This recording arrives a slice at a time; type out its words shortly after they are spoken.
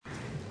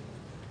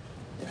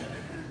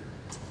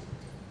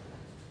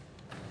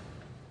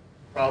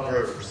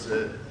Proverbs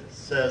that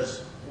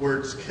says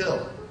words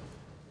kill,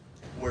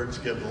 words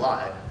give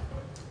life.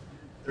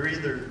 They're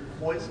either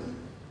poison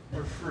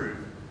or fruit.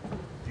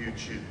 You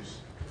choose.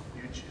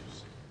 You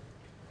choose.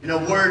 You know,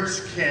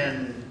 words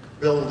can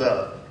build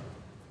up.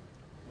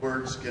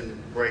 Words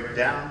can break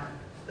down.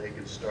 They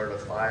can start a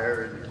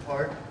fire in your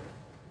heart.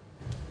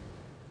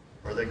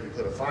 Or they can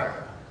put a fire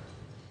out.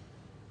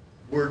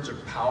 Words are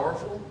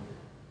powerful.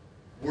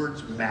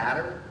 Words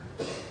matter.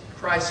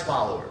 Christ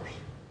followers,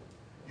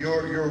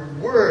 your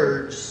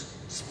words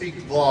speak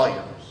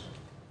volumes.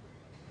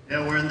 You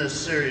know, we're in this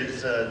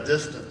series,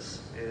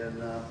 Distance,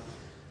 and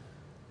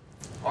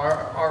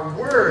our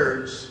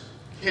words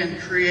can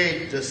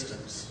create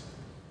distance,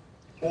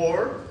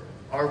 or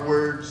our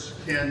words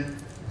can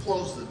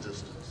close the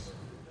distance.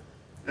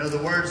 You know,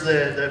 the words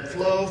that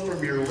flow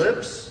from your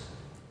lips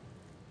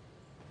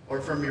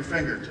or from your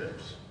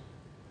fingertips,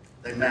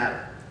 they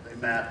matter. They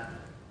matter.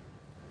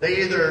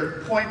 They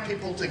either point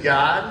people to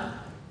God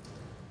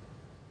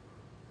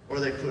or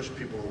they push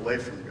people away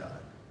from God.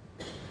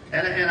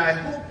 And I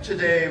hope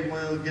today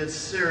we'll get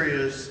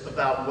serious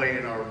about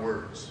weighing our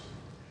words.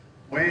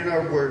 Weighing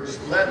our words.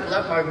 Let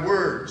my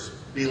words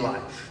be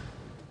life.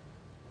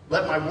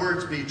 Let my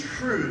words be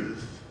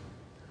truth.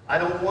 I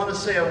don't want to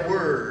say a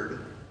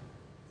word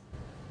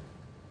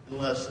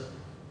unless it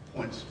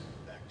points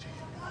back to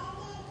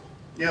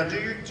you. You know,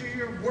 do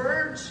your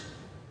words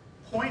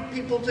point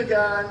people to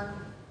God,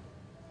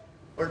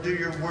 or do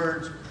your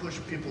words push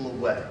people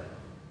away?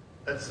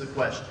 That's the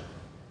question.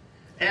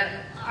 And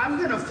I'm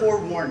going to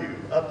forewarn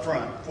you up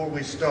front before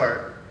we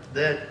start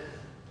that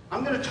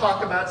I'm going to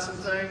talk about some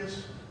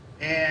things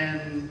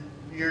and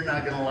you're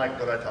not going to like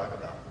what I talk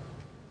about.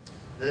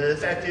 The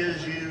fact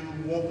is you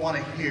won't want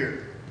to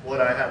hear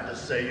what I have to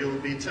say. You'll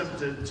be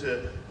tempted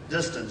to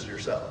distance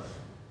yourself.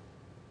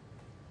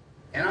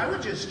 And I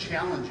would just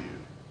challenge you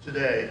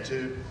today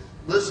to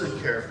listen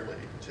carefully,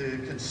 to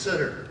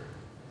consider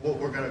what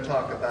we're going to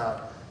talk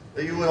about,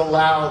 that you would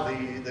allow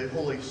the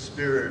Holy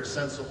Spirit,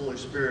 sense of Holy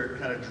Spirit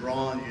kind of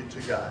drawing you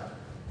to God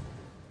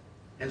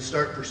and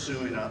start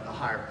pursuing a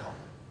higher calling,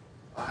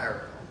 a higher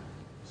calling.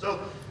 So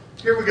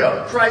here we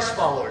go. Christ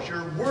followers,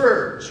 your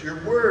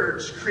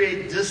words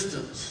create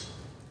distance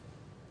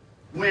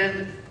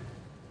when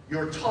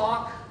your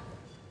talk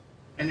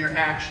and your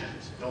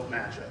actions don't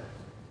match up.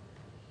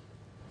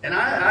 And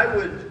I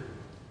would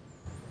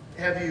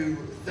have you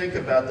think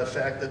about the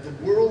fact that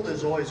the world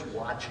is always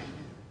watching you.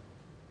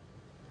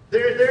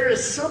 There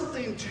is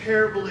something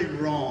terribly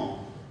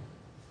wrong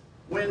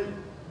when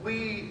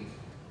we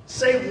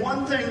say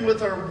one thing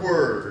with our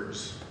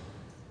words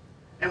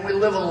and we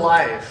live a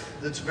life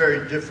that's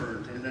very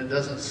different and it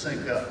doesn't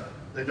sync up.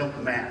 They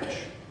don't match.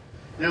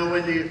 You know,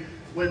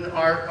 when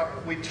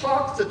we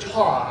talk the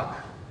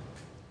talk,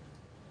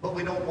 but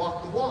we don't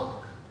walk the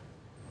walk,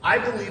 I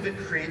believe it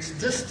creates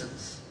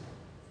distance.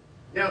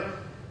 You know,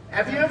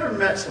 have you ever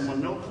met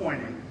someone, no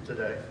pointing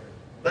today,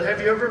 but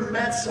have you ever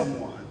met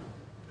someone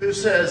who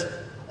says,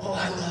 oh,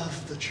 I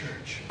love the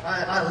church.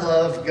 I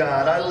love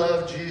God. I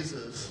love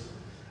Jesus.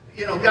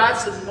 You know,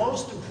 God's the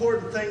most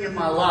important thing in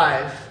my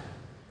life.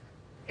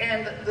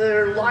 And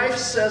their life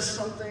says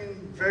something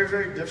very,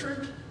 very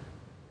different.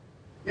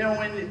 You know,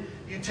 when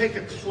you take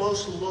a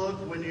close look,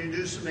 when you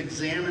do some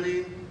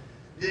examining,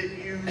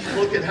 you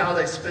look at how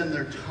they spend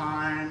their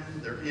time,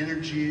 their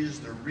energies,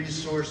 their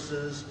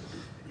resources.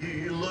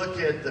 You look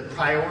at the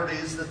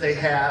priorities that they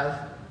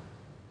have,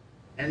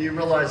 and you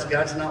realize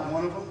God's not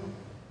one of them.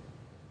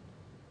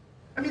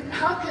 I mean,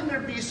 how can there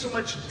be so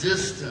much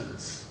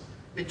distance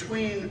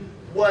between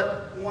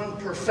what one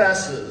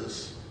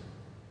professes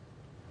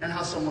and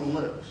how someone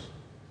lives?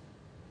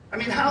 I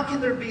mean, how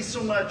can there be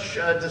so much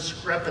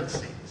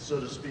discrepancy, so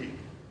to speak?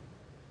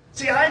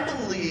 See, I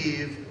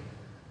believe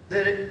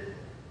that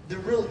the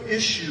real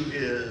issue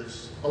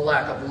is a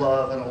lack of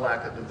love and a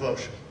lack of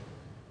devotion.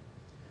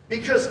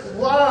 Because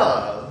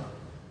love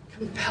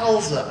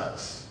compels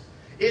us.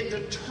 It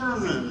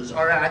determines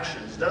our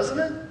actions, doesn't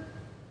it?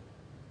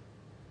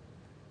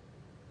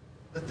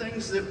 The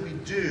things that we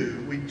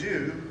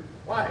do,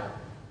 why?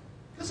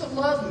 Because of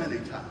love many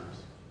times.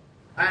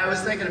 I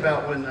was thinking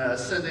about when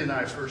Cindy and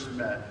I first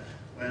met,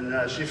 when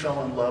she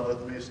fell in love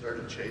with me,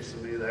 started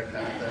chasing me, that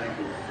kind of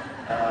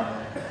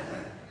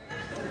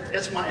thing.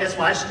 It's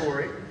my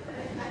story.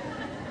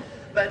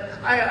 But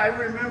I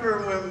remember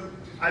when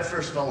I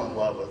first fell in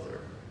love with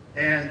her.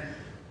 And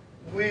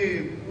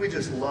we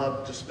just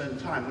loved to spend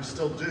time. We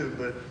still do,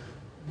 but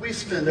we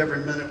spend every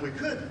minute we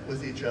could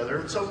with each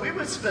other. So we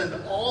would spend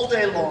all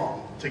day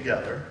long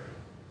together.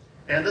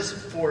 And this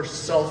is before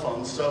cell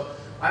phones. So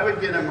I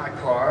would get in my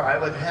car, I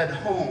would head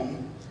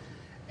home,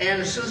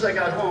 and as soon as I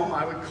got home,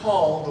 I would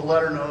call to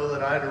let her know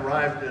that I had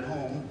arrived at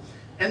home.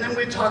 And then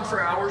we'd talk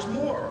for hours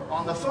more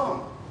on the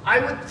phone. I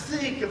would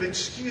think of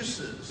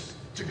excuses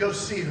to go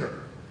see her.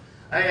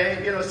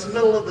 It's the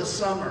middle of the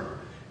summer,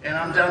 and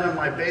I'm down in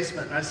my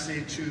basement, and I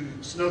see 2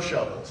 snow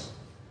shovels.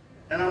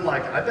 And I'm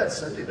like, I bet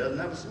Cindy doesn't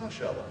have a snow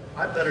shovel.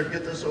 I better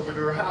get this over to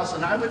her house.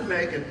 And I would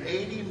make an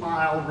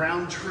 80-mile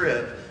round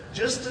trip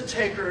just to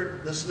take her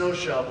the snow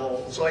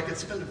shovel so I could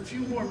spend a few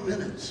more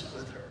minutes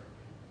with her.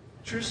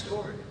 True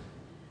story.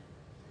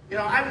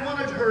 I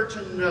wanted her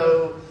to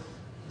know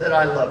that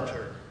I loved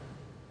her.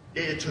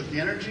 It took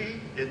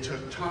energy, it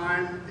took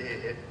time,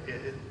 it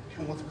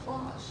came with a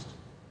cost.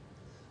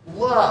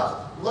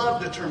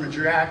 Love determines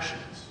your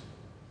actions.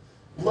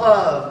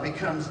 Love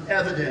becomes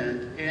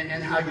evident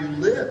in how you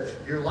live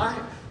your life.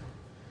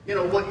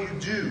 What you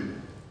do,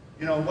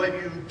 what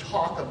you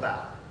talk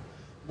about,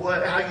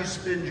 how you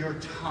spend your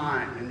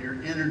time and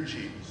your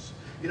energies,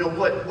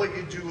 what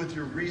you do with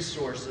your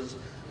resources.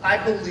 I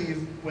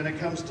believe when it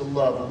comes to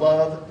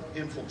love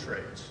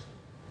infiltrates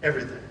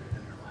everything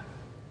in your life.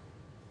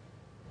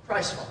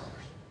 Christ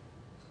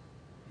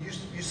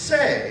followers. You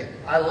say,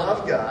 I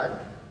love God.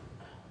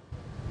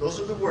 Those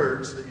are the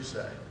words that you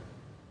say.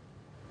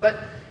 But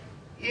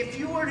if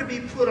you were to be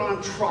put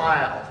on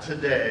trial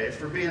today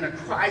for being a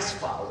Christ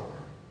follower,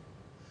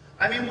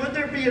 would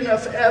there be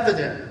enough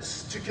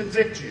evidence to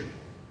convict you?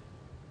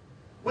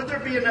 Would there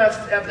be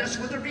enough evidence?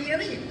 Would there be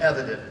any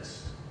evidence?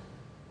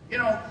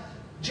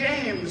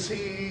 James,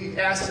 he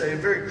asks a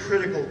very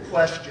critical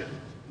question.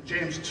 In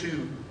James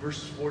 2,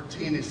 verse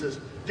 14, he says,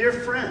 Dear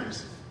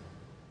friends,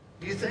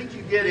 do you think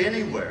you get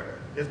anywhere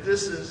if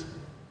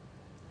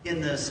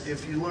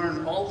you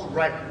learn all the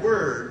right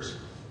words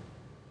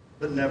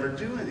but never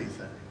do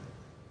anything?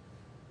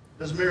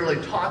 Does merely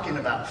talking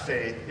about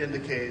faith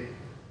indicate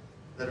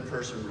that a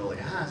person really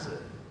has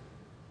it?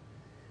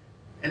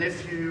 And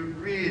if you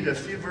read a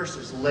few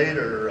verses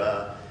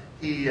later,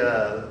 he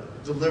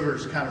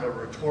delivers kind of a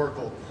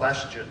rhetorical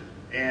question.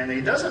 And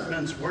he doesn't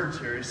mince words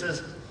here. He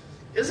says,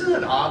 isn't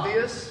it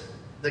obvious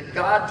that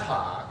God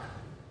talk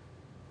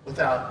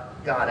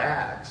without God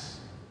acts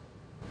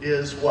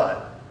is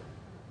what?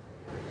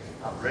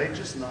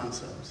 Outrageous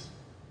nonsense.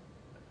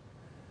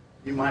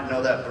 You might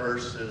know that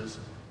verse is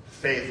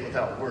faith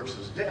without works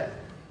is dead.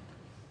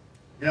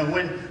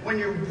 When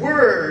your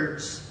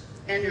words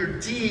and your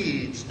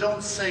deeds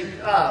don't sync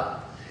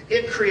up,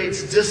 it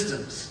creates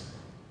distance.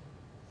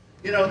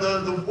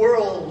 The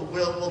world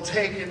will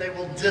take and they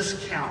will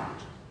discount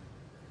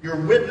your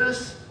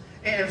witness.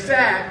 And in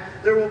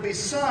fact, there will be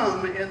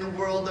some in the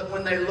world that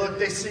when they look,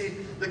 they see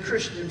the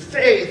Christian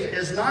faith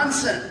as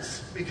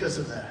nonsense because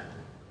of that.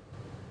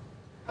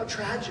 How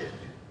tragic.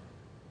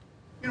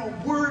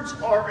 Words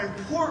are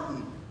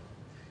important.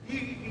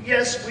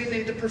 Yes, we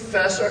need to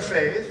profess our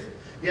faith.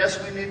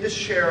 Yes, we need to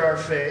share our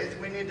faith.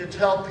 We need to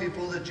tell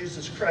people that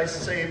Jesus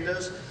Christ saved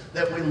us,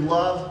 that we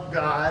love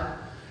God.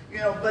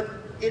 But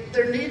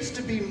there needs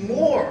to be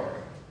more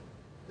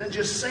than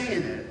just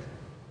saying it.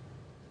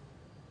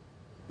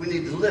 We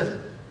need to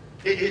live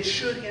it. It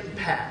should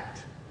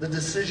impact the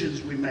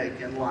decisions we make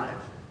in life.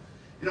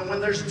 When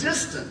there's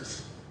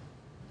distance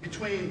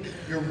between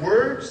your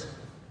words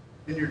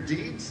and your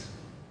deeds,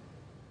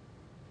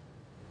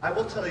 I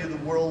will tell you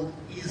the world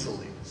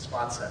easily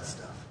spots that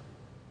stuff.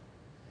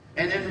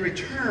 And in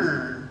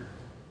return,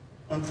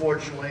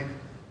 unfortunately,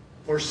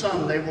 for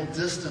some, they will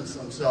distance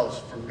themselves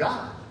from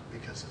God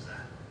because of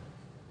that.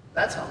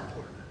 That's how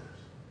important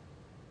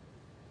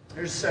it is.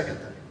 Here's the second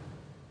thing.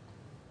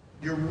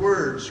 Your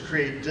words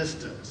create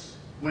distance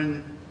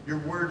when your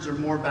words are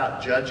more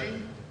about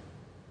judging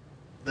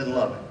than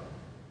loving.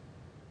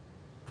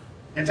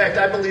 In fact,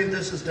 I believe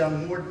this has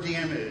done more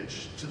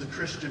damage to the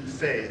Christian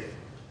faith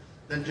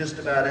than just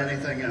about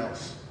anything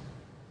else.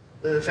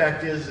 The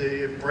fact is,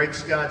 it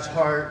breaks God's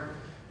heart,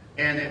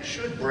 and it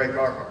should break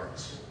our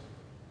hearts.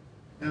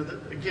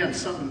 Again,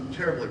 something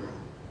terribly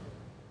wrong.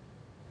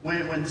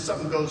 When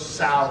something goes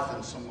south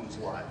in someone's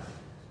life,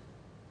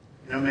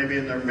 maybe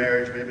in their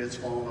marriage, maybe it's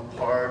falling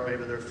apart,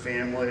 maybe their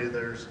family,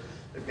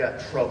 they've got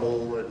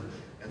trouble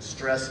and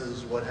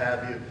stresses, what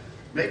have you.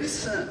 Maybe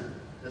sin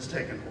has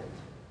taken hold.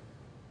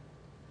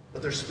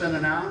 But they're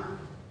spinning out.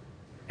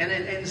 And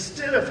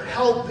instead of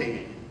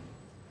helping,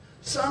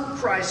 some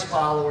Christ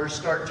followers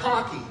start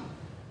talking,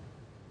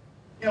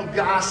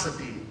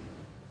 gossiping,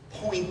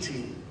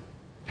 pointing,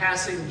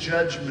 passing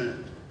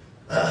judgment.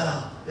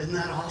 Isn't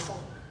that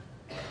awful?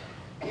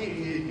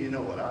 You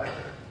know what I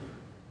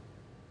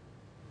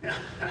heard.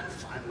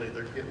 Finally,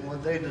 they're getting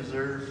what they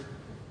deserve.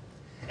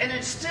 And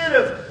instead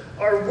of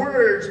our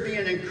words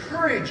being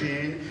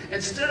encouraging,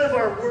 instead of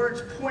our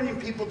words pointing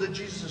people to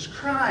Jesus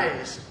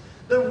Christ,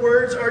 the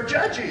words are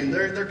judging.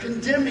 They're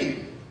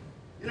condemning.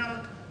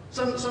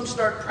 Some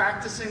start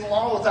practicing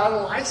law without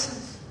a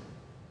license.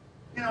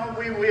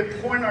 We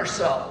appoint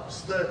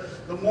ourselves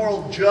the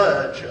moral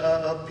judge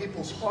of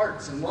people's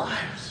hearts and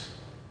lives.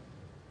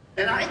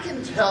 And I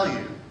can tell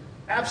you,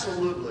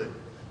 absolutely,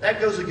 that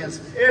goes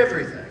against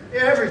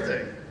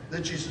everything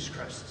that Jesus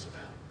Christ is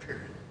about,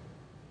 period.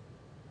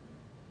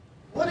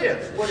 What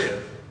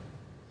if,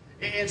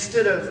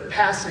 instead of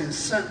passing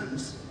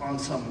sentence on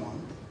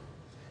someone,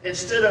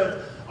 instead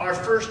of our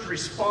first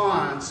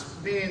response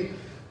being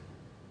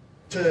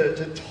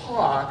to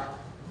talk,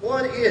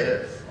 what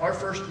if our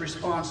first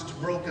response to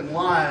broken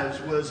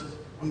lives was,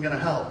 I'm going to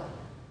help?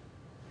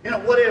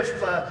 What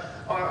if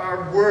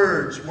our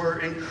words were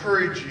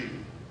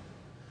encouraging,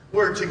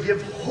 were to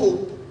give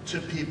hope to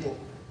people,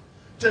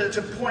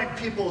 to point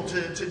people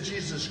to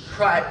Jesus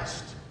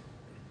Christ.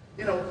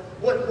 You know,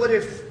 what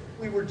if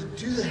we were to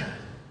do that?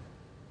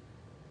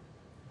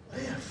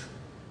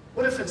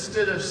 What if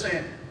instead of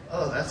saying,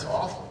 oh, that's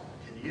awful,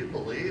 can you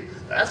believe?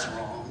 That's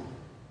wrong.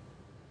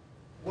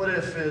 What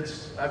if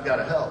it's, I've got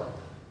to help.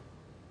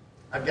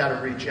 I've got to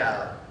reach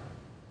out.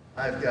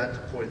 I've got to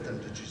point them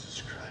to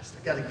Jesus Christ.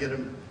 I've got to get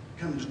them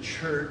to come to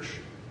church,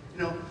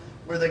 you know,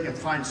 where they can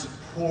find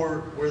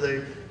support, where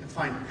they can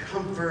find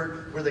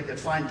comfort, where they can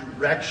find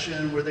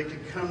direction, where they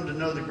can come to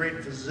know the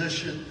great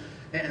physician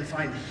and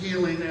find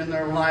healing in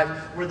their life,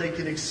 where they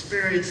can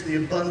experience the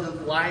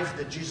abundant life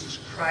that Jesus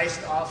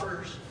Christ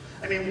offers.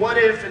 I mean, what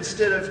if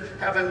instead of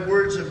having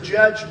words of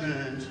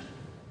judgment,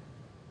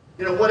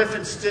 you know, what if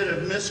instead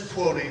of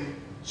misquoting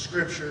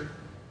Scripture,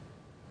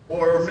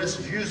 or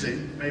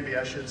misusing, maybe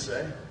I should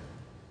say,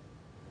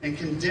 and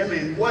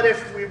condemning, what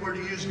if we were to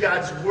use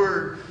God's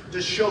Word to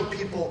show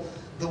people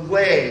the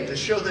way, to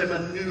show them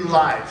a new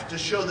life, to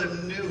show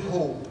them new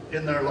hope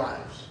in their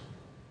lives?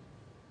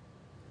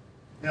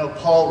 You know,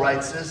 Paul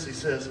writes this, he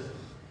says,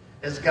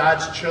 as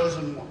God's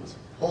chosen ones,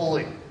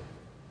 holy,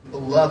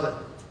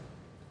 beloved,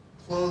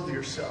 clothe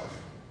yourself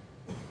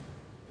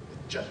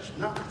with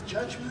not with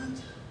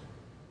judgment.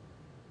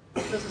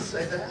 It doesn't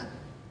say that.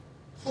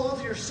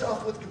 Clothe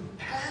yourself with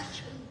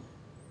compassion,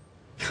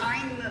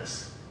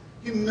 kindness,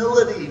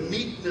 humility,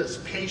 meekness,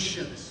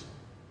 patience.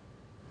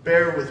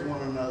 Bear with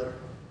one another.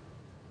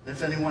 And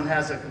if anyone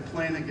has a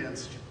complaint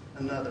against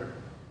another,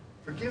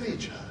 forgive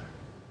each other,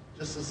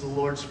 just as the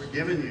Lord's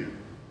forgiven you.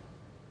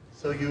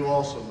 So you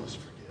also must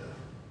forgive.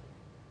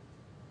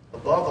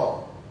 Above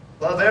all,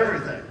 above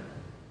everything,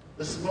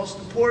 this is the most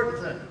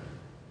important thing.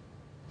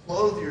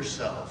 Clothe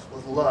yourself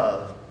with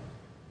love,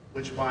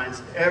 which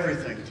binds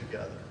everything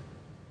together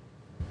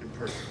in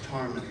perfect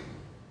harmony.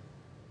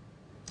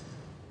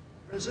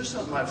 Friends, there's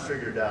something I've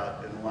figured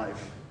out in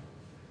life.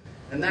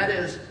 And that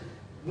is,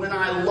 when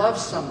I love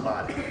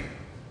somebody,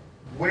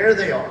 where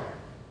they are,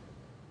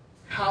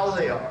 how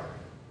they are,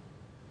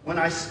 when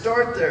I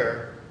start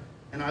there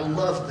and I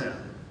love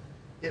them,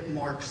 it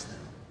marks them.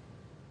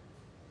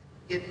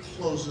 It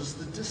closes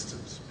the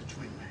distance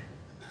between me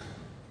and them.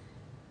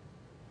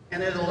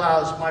 And it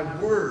allows my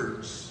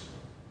words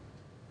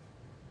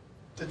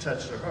to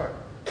touch their heart.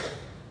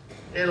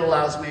 It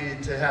allows me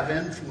to have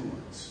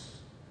influence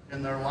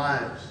in their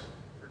lives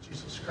for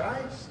Jesus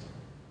Christ.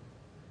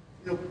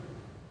 You know,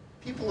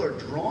 people are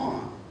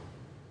drawn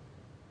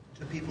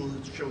to people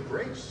who show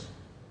grace,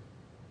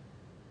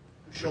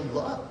 who show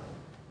love,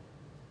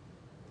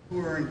 who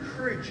are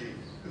encouraging,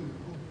 who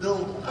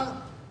build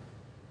up.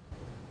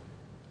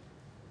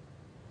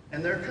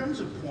 And there comes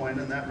a point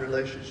in that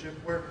relationship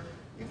where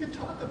you can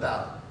talk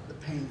about the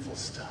painful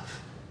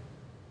stuff.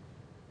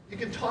 You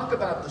can talk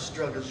about the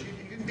struggles. You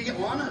can be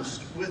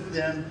honest with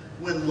them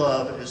when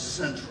love is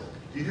central.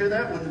 Do you hear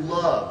that? When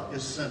love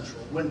is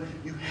central. When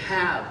you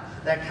have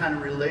that kind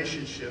of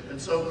relationship. And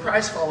so,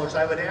 Christ followers,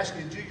 I would ask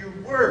you, do your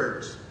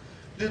words,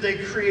 do they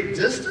create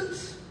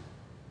distance?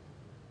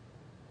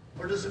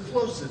 Or does it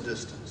close the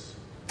distance?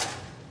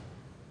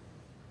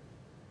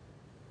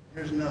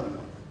 Here's another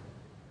one.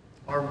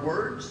 Our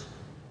words,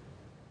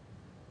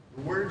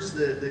 the words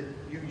that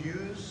you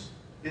use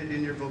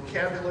in your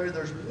vocabulary,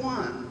 there's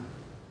one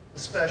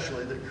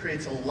especially that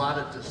creates a lot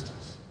of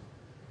distance.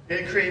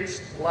 It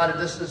creates a lot of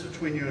distance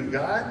between you and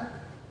God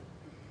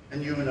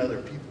and you and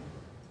other people.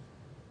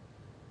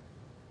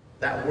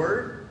 That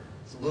word,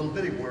 it's a little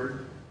bitty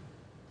word,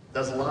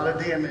 does a lot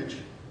of damage.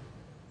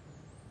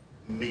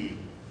 Me.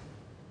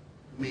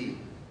 Me.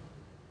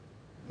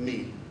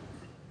 Me.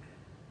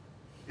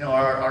 You know,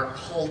 our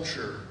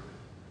culture,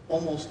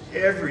 almost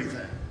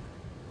everything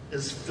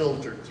is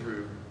filtered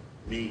through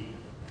me.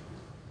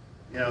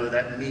 You know,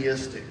 that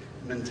meistic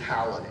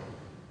mentality.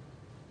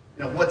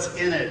 You know, what's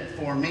in it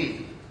for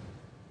me?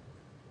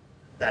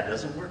 That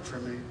doesn't work for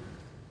me.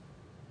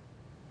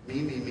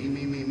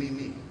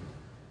 Me.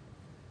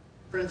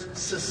 Friends,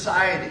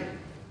 society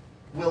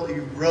will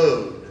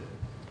erode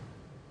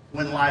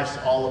when life's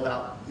all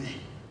about me.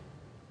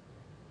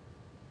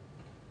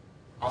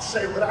 I'll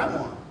say what I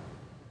want.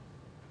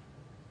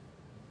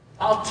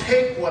 I'll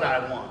take what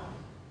I want.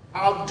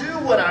 I'll do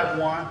what I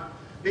want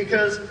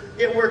because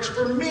it works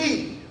for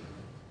me.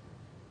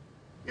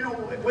 You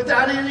know,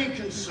 without any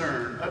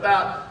concern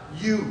about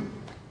you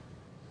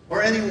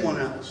or anyone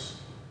else.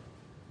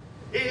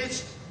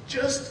 It's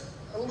just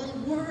a little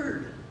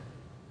word.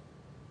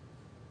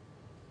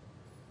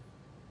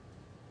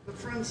 But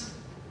friends,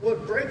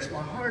 what breaks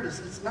my heart is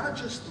it's not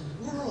just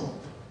the world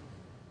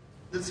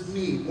that's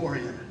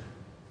me-oriented.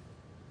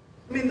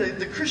 I mean,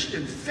 the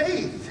Christian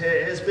faith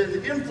has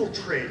been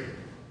infiltrated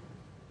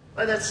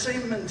by that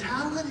same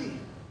mentality.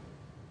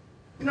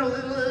 You know,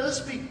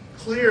 let's be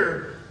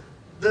clear.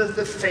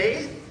 The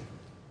faith,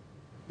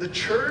 the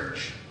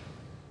church,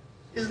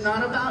 is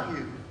not about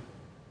you.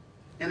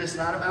 And it's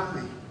not about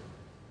me.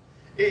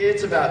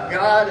 It's about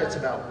God. It's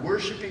about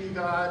worshiping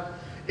God.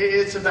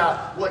 It's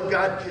about what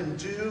God can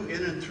do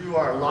in and through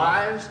our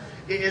lives.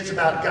 It's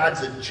about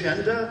God's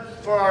agenda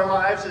for our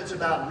lives. It's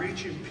about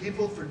reaching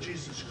people for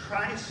Jesus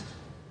Christ.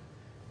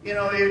 You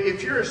know,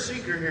 if you're a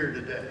seeker here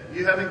today,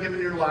 you haven't given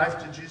your life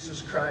to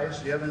Jesus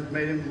Christ, you haven't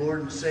made him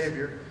Lord and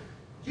Savior,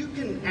 you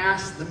can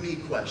ask the me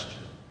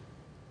question.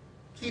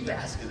 Keep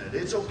asking it.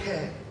 It's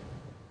okay.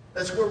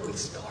 That's where we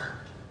start.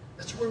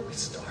 That's where we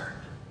start.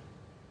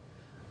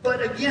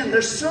 But again,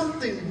 there's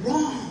something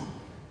wrong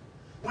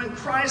when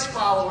Christ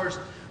followers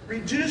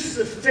reduce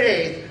the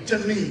faith to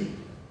me.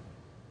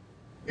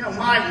 You know,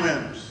 my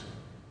whims,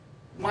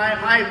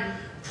 my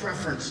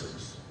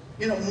preferences,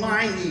 you know,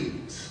 my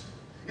needs,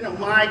 you know,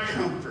 my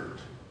comfort.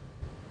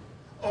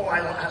 Oh,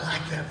 I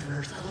like that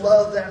verse. I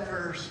love that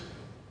verse.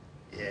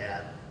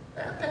 Yeah,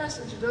 that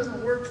passage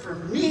doesn't work for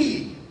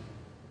me.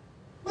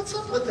 What's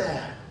up with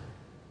that?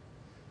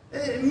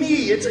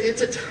 Me, it's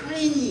a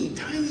tiny,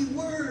 tiny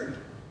word.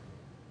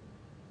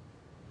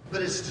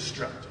 But it's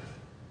destructive.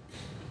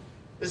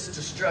 It's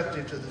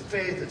destructive to the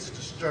faith. It's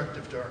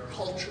destructive to our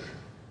culture.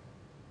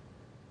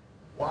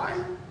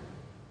 Why?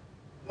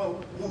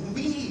 Well,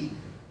 me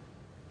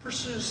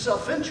pursues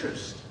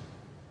self-interest.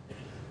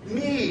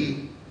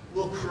 Me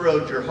will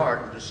corrode your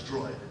heart and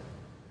destroy it.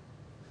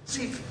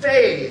 See,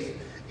 faith,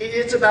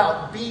 it's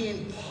about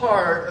being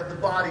part of the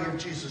body of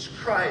Jesus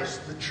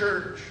Christ, the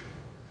church.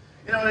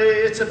 You know,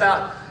 it's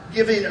about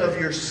giving of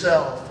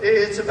yourself.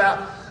 It's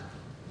about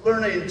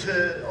learning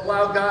to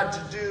allow God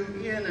to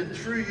do in and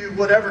through you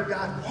whatever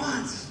God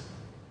wants.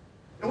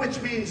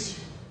 Which means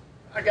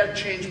I got to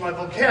change my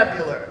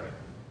vocabulary.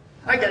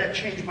 I got to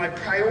change my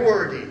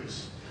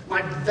priorities,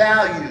 my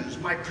values,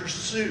 my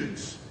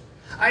pursuits.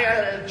 I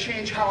got to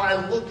change how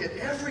I look at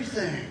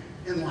everything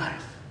in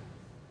life.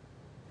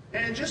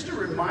 And just a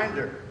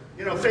reminder,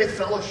 you know, Faith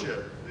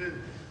Fellowship,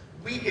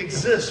 we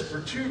exist for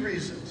two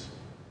reasons,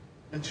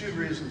 and two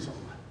reasons only.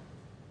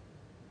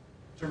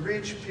 To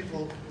reach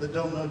people that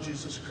don't know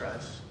Jesus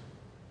Christ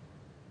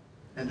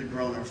and to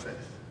grow in our faith.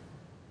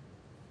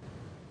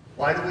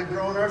 Why do we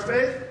grow in our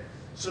faith?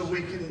 So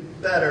we can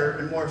better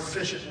and more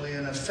efficiently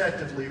and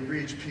effectively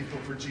reach people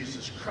for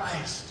Jesus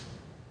Christ.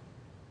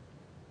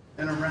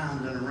 And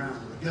around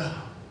we go.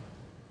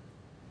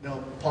 You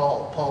know,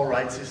 Paul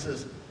writes, he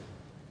says,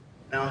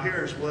 now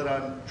here's what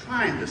I'm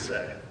trying to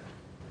say.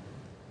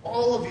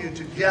 All of you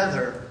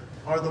together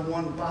are the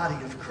one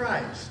body of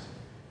Christ,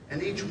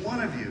 and each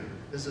one of you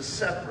is a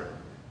separate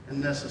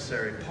and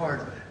necessary part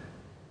of it.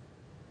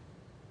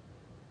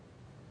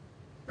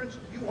 Friends,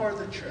 you are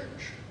the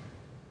church.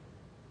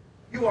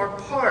 You are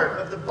part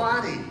of the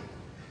body.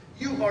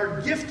 You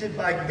are gifted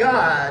by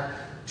God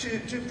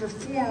to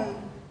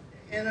perform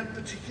in a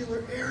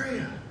particular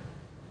area.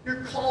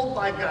 You're called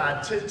by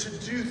God to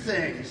do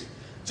things,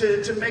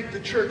 to make the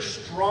church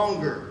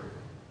stronger,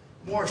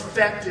 more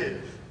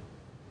effective.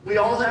 We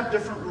all have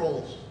different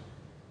roles,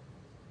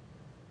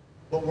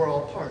 but we're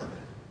all part of it.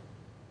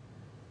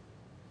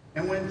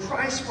 And when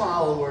Christ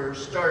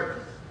followers start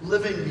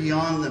living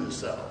beyond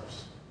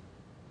themselves,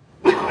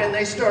 when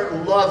they start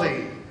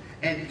loving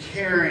and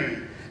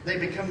caring, they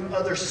become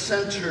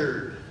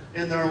other-centered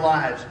in their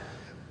lives.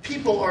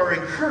 People are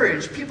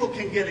encouraged. People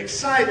can get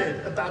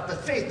excited about the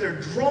faith. They're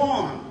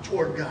drawn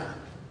toward God.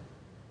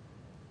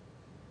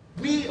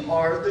 We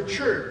are the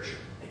church.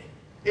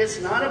 It's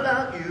not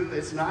about you.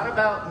 It's not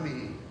about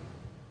me.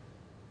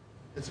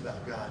 It's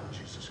about God and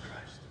Jesus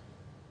Christ.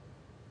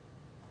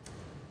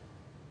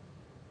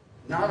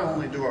 Not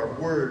only do our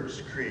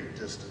words create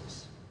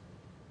distance,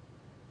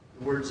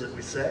 the words that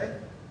we say,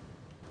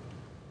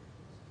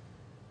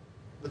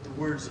 but the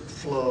words that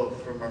flow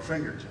from our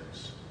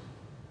fingertips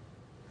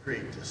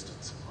create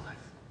distance in life.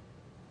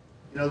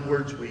 You know, the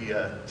words we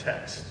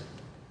text,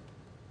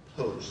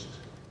 post,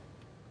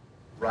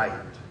 write,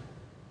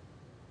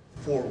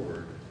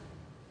 forward.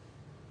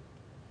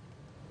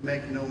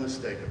 Make no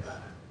mistake about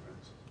it,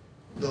 friends.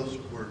 Those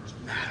words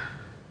matter.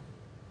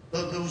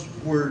 Those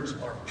words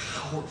are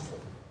powerful.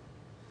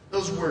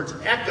 Those words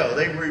echo.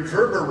 They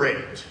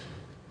reverberate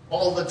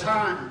all the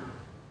time.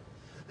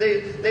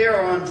 They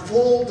are on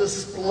full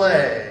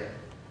display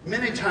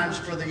many times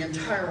for the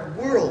entire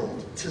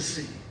world to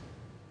see.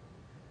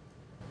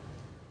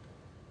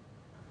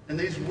 And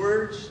these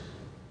words,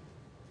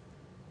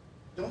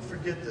 don't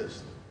forget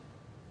this.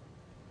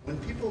 When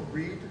people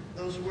read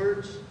those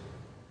words,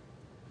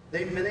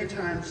 they many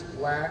times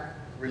lack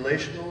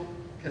relational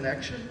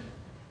connection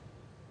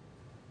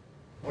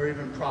or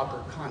even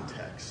proper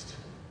context.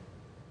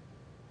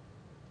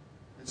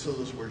 And so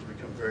those words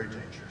become very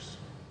dangerous,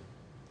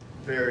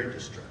 very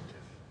destructive.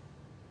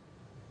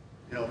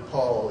 You know,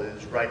 Paul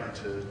is writing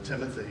to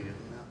Timothy, and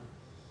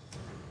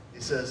he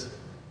says,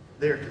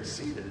 they're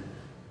conceited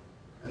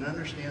and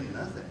understand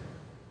nothing.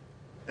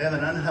 They have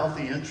an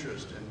unhealthy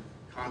interest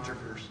in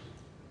controversy,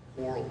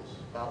 quarrels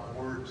about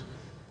words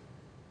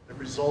that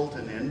result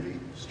in envy,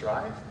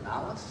 strife,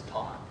 malice,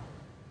 talk,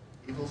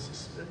 evil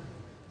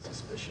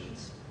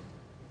suspicions,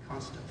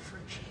 constant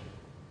friction.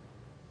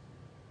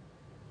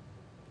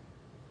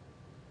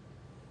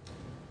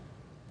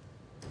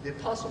 The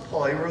Apostle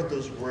Paul, he wrote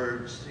those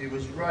words. He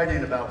was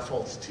writing about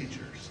false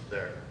teachers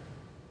there.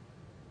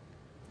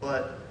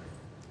 But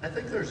I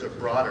think there's a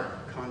broader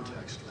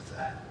context with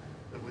that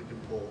we can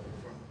pull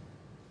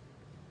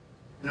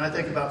from. I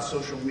think about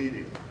social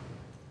media.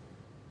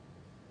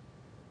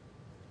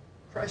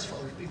 Christ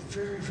followers, be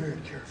very, very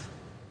careful.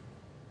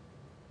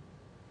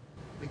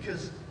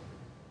 Because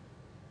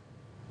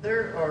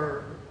there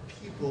are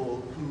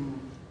people who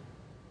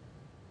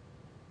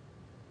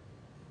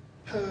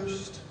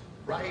post,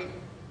 write,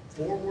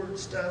 forward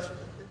stuff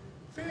with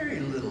very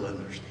little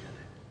understanding.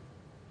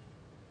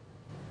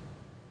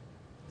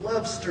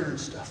 Love stirring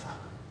stuff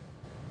up.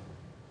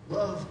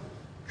 Love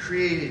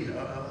creating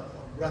a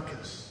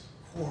ruckus,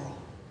 quarrel.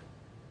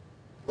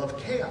 Love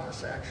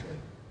chaos, actually.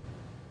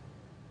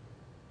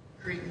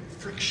 Creating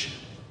friction,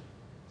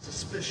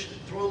 suspicion.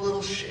 Throw a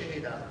little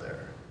shade out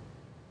there.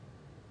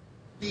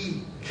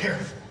 Be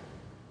careful.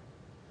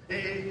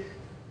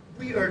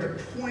 We are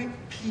to point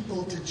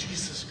people to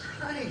Jesus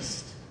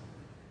Christ.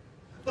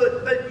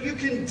 But you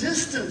can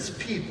distance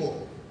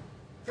people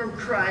from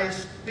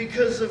Christ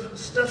because of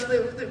stuff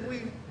that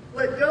we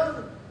let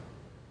go.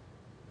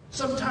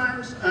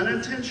 Sometimes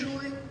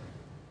unintentionally,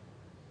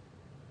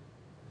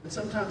 and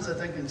sometimes I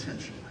think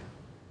intentionally.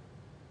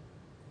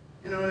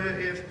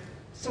 If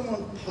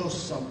someone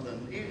posts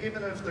something,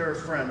 even if they're a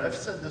friend, I've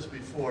said this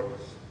before.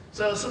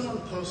 So someone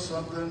posts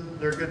something,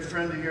 they're a good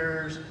friend of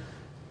yours,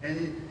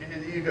 and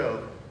you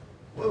go,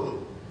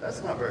 whoa,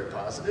 that's not very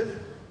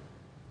positive.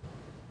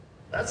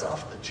 That's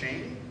off the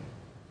chain.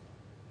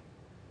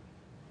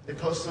 They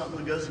post something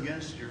that goes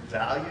against your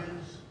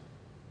values,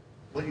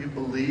 what you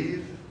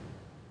believe.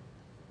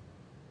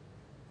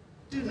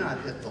 Do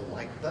not hit the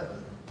like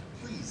button,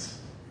 please.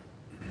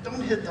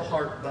 Don't hit the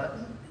heart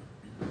button.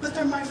 But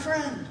they're my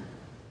friend.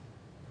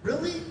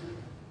 Really?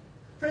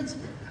 Friends,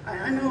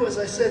 I know as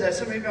I said that,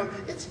 some of you are going,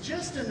 it's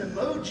just an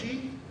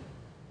emoji.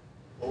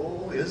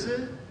 Oh, is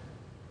it?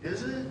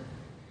 Is it?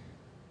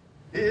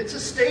 It's a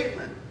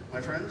statement,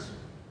 my friends.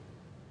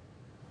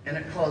 And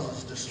it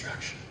causes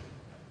destruction.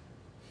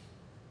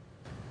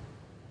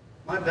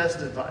 My best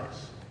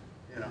advice,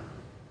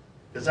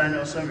 because I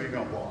know some of you are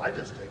going, well, I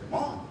just take them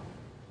on.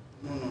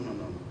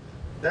 No.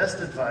 Best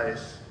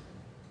advice,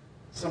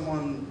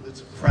 someone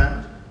that's a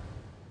friend,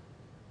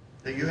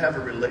 that you have a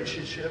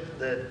relationship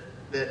that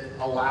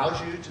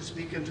allows you to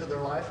speak into their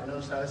life.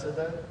 Notice how I said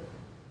that?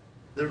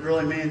 That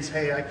really means,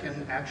 hey, I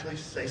can actually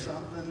say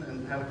something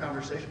and have a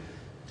conversation.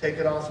 Take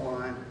it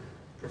offline,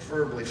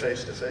 preferably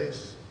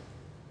face-to-face,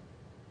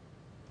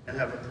 and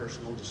have a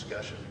personal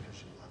discussion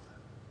because you love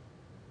them.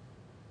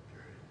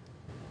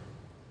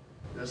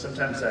 Period.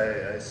 Sometimes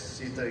I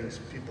see things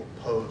people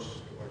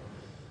post,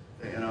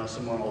 or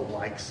someone will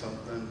like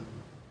something,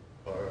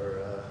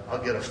 or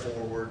I'll get a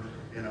forward,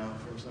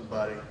 from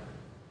somebody.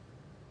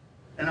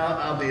 And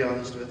I'll be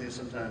honest with you,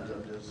 sometimes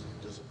I'm just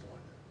disappointed.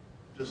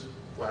 Just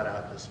flat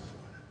out disappointed.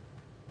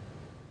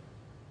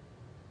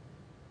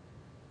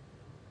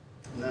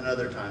 And then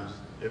other times,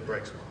 it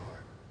breaks my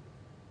heart.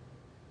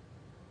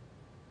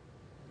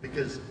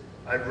 Because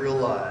I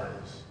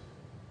realize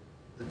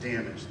the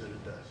damage that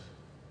it does.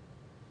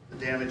 The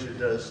damage it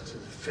does to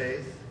the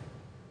faith.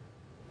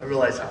 I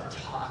realize how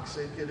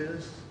toxic it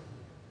is.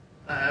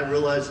 I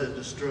realize it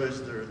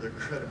destroys their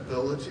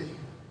credibility.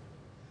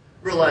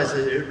 Realize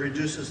that it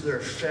reduces their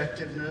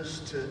effectiveness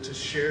to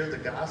share the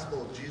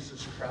gospel of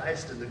Jesus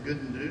Christ and the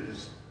good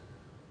news.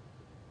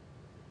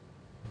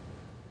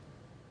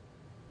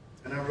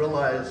 And I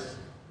realize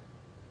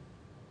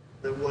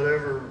that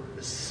whatever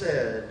is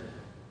said,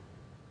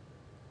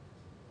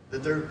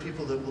 that there are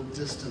people that will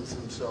distance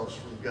themselves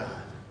from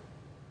God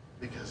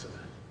because of it.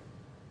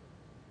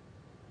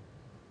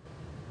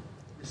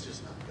 It's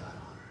just not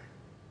God-honoring.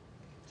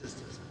 It just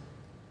isn't.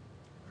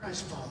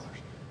 Christ followers,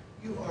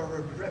 you are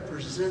a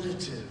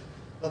representative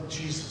of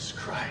Jesus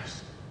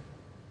Christ.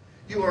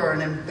 You are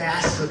an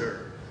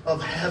ambassador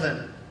of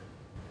heaven.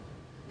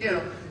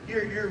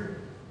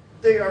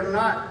 They are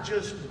not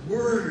just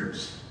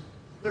words.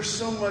 There's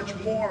so much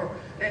more.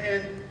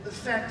 And the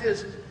fact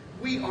is,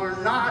 we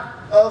are not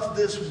of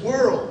this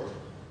world.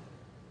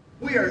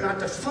 We are not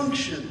to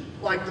function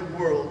like the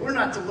world. We're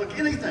not to look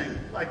anything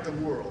like the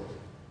world.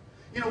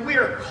 We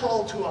are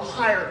called to a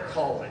higher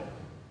calling.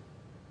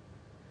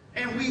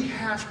 And we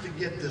have to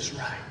get this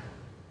right.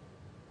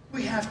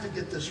 We have to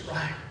get this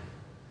right.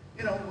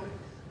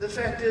 The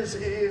fact is,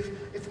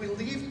 if we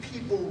leave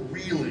people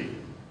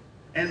reeling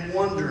and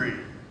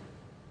wondering,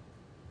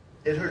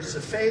 it hurts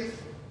the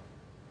faith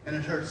and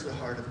it hurts the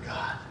heart of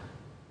God.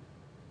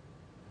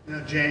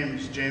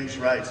 James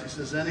writes, he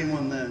says,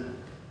 anyone then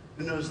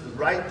who knows the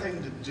right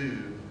thing to do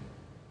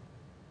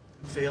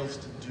and fails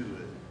to do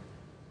it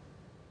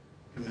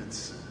commits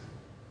sin.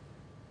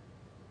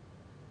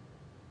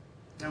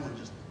 That one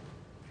just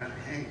kind of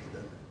hangs,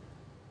 doesn't it?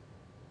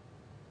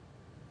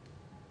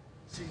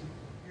 See,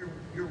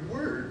 your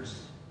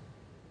words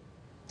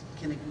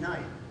can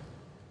ignite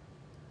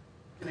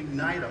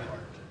a heart,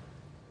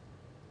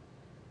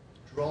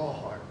 draw a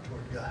heart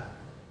toward God.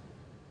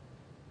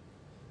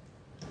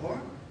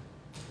 Or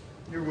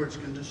your words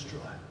can destroy.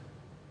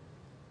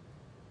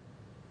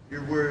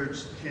 Your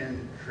words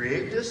can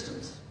create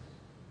distance,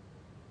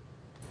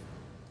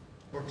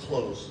 or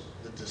close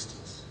the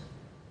distance.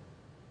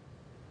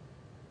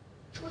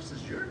 The choice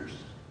is yours.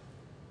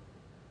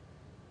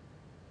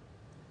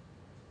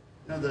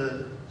 You know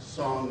the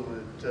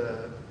song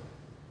that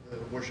the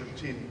worship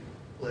team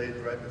played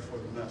right before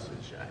the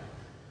message?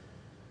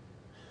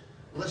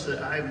 Listen,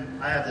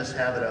 I have this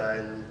habit.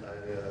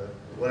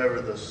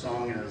 Whatever the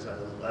song is,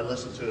 I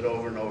listen to it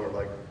over and over.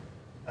 Like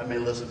I may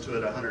listen to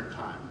it 100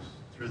 times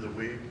through the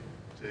week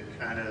to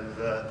kind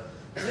of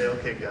say,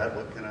 okay, God,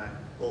 what can I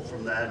pull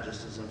from that?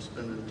 Just as I'm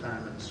spending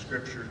time in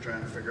Scripture,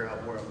 trying to figure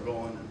out where I'm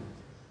going.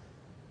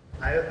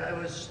 And I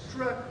was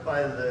struck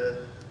by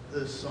the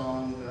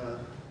song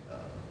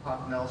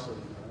Hawk Nelson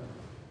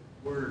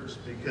words,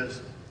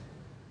 because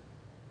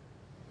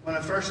when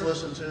I first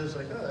listened to it, it's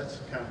like, oh, that's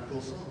a kind of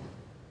cool song.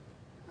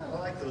 I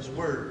like those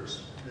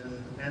words.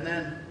 And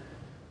then,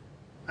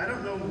 I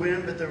don't know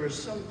when, but there was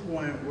some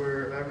point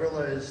where I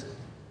realized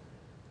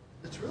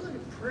it's really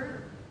a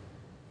prayer.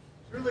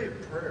 It's really a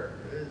prayer.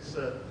 It's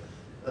a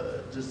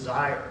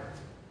desire.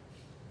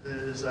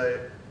 As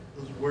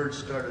those words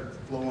started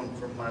flowing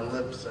from my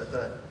lips, I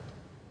thought,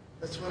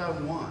 that's what I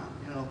want.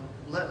 You know,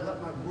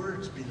 let my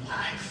words be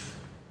life.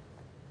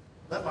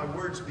 Let my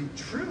words be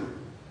true.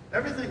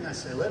 Everything I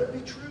say, let it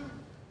be true.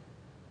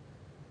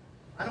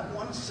 I don't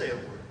want to say a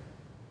word.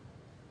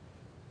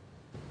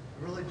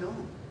 I really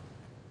don't.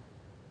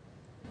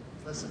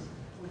 Unless it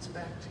points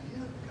back to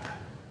you, God.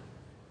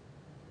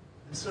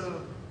 And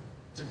so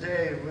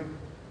today we're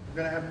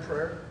going to have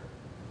prayer.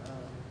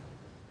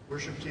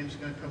 Worship team's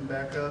going to come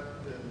back up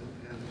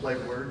and play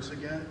words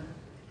again.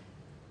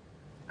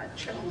 I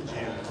challenge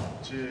you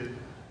to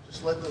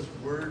just let those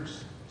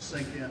words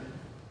sink in.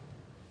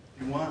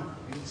 If you want,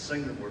 you can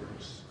sing the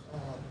words.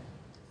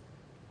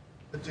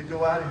 But to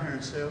go out of here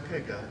and say,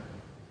 okay, God,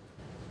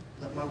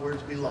 let my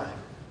words be life.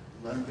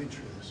 Let them be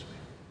true this week.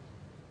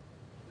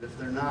 If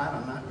they're not,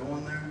 I'm not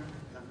going there.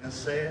 I'm not going to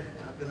say it.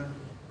 I'm not going to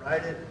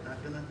write it. I'm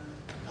not going to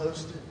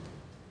post it.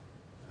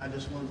 I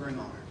just want to bring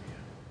honor to you.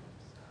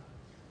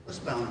 Let's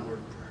bow in a word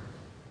of prayer.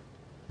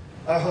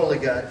 Our holy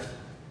God,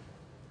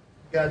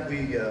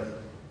 we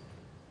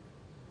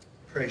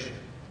praise you.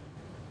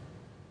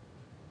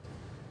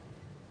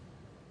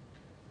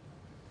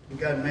 And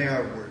God, may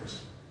our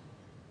words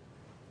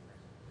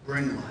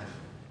bring life.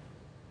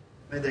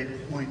 May they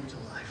point to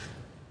life.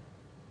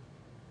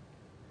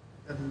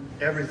 And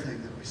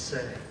everything that we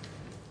say,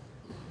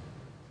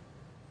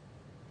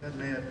 God,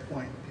 may it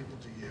point people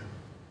to you.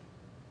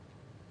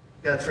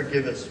 God,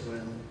 forgive us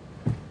when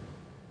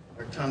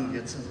our tongue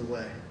gets in the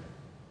way.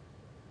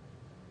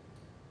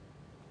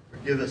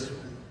 Forgive us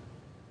when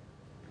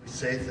we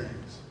say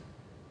things,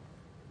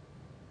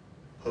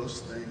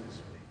 post things,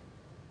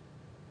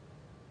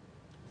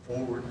 we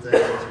forward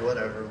things,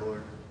 whatever,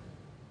 Lord.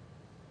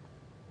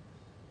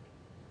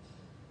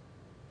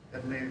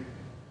 God, may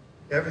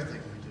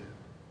everything we do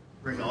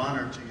bring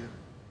honor to you,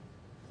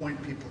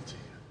 point people to you.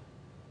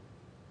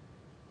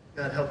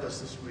 God, help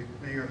us this week.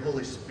 May your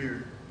Holy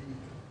Spirit be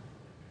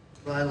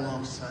right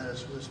alongside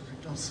us whispering,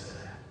 don't say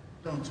that.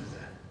 Don't do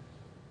that.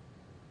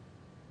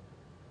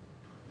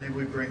 May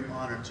we bring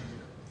honor to you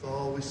with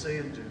all we say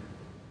and do.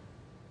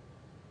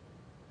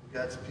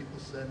 God's people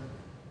said,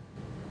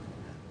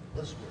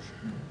 let's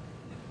worship.